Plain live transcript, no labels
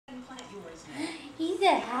He's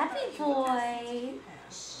a happy boy.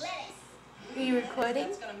 Are you recording?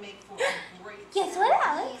 Guess what,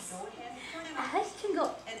 Alex? Alex can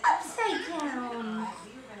go upside down.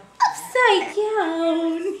 Upside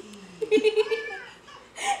down.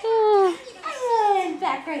 And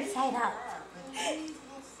back right side up.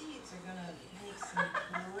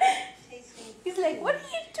 He's like, what are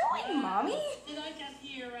you doing, Mommy? Did I get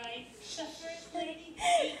here right? The first lady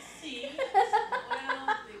see.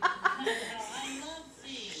 Well, I love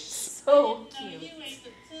seeds. So cute. You ate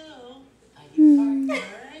the two.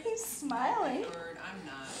 He's smiling. I'm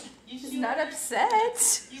not. He's not upset.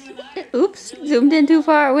 Oops, zoomed in too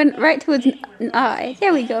far. Went right to his eye.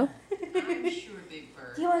 There we go. I'm sure, Big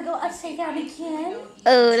Bird. Do you want to go upside down again?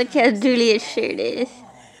 Oh, look how Julia's shirt is.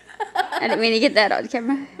 I didn't mean to get that on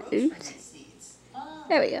camera. Oops.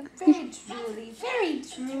 There we go. Very truly, very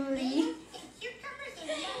truly.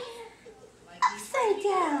 Upside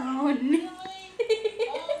down.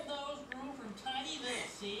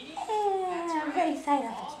 And right side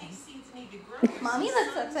up. Mommy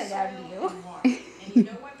looks upside down to you.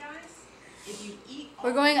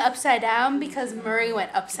 We're going upside down because Murray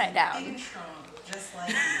went upside down.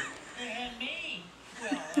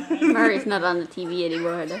 Murray's not on the TV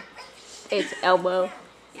anymore. Though. It's Elbow.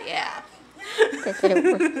 Yeah.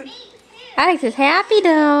 Alex is happy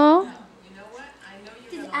though.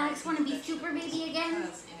 Does Alex want to be Super Baby again?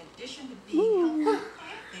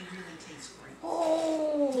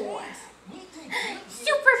 Oh,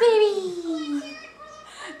 Super Baby!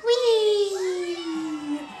 Whee!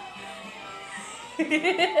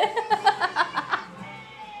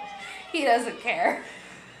 He doesn't care.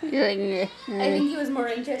 He's like, I think he was more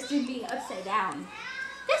interested in being upside down.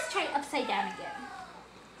 Let's try upside down again.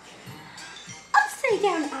 Upside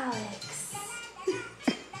down, Alex.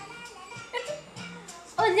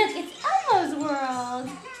 Oh, look, it's Elmo's world.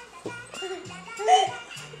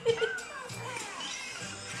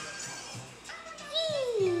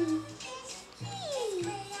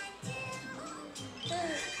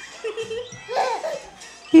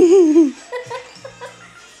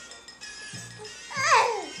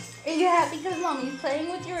 Are you happy because Mommy's playing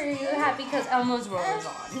with you, or are you happy because Elmo's world is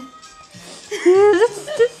on?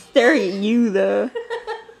 just staring at you though.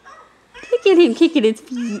 Look at him kicking his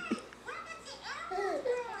feet.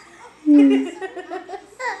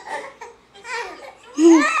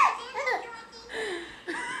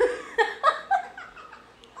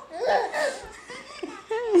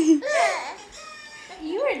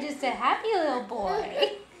 You are just a happy little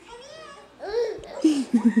boy.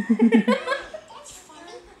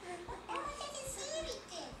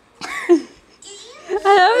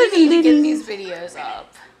 I love We need to get these videos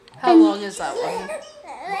up. How long is that one?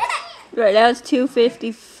 Right now it's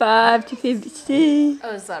 2:55, 2:56.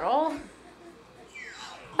 Oh, is that all?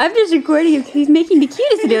 I'm just recording him because he's making the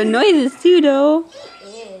cutest little noises too, though.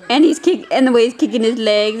 And and the way he's kicking his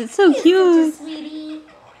legs, it's so cute. Sweetie.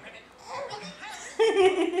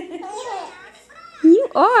 You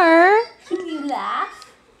are. Can you laugh?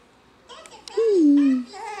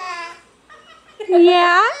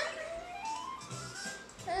 Yeah.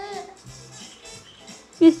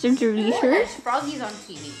 Mr. Julie shirt. Froggy's on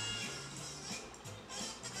TV.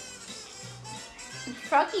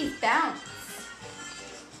 Froggy's bounce.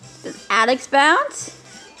 Does Alex bounce?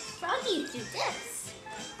 Froggies do this.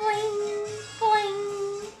 Boing,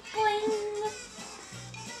 boing, boing.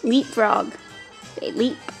 Leapfrog. They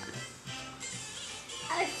leap.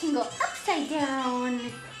 Alex can go upside down.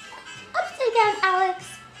 Upside down, Alex.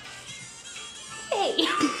 Hey.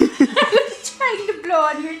 I was trying to blow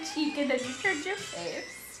on your cheek and then you turned your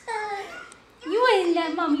face. You wouldn't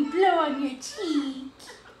let Mommy blow on your cheek.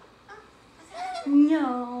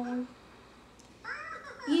 No.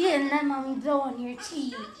 You didn't let Mommy blow on your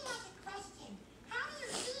cheek.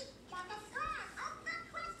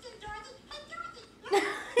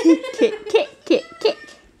 Kick, kick, kick, kick.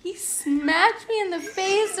 He smacked me in the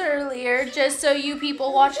face earlier, just so you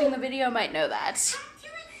people watching the video might know that.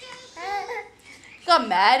 He got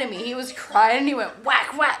mad at me. He was crying and he went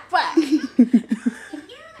whack, whack, whack.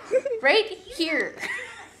 Right here.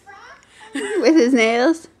 With his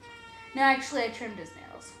nails? No, actually I trimmed his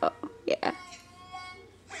nails. Oh, yeah.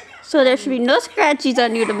 So there should be no scratchies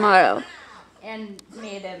on you tomorrow. And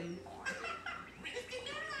made him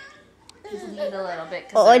bleed a little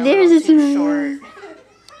bit Oh, because there's a too smile. short.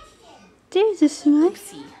 There's a smile.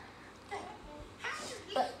 Oopsie.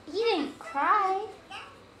 But he didn't cry.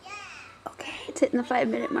 Okay, it's hitting the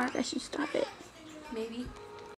 5-minute mark. I should stop it. Maybe.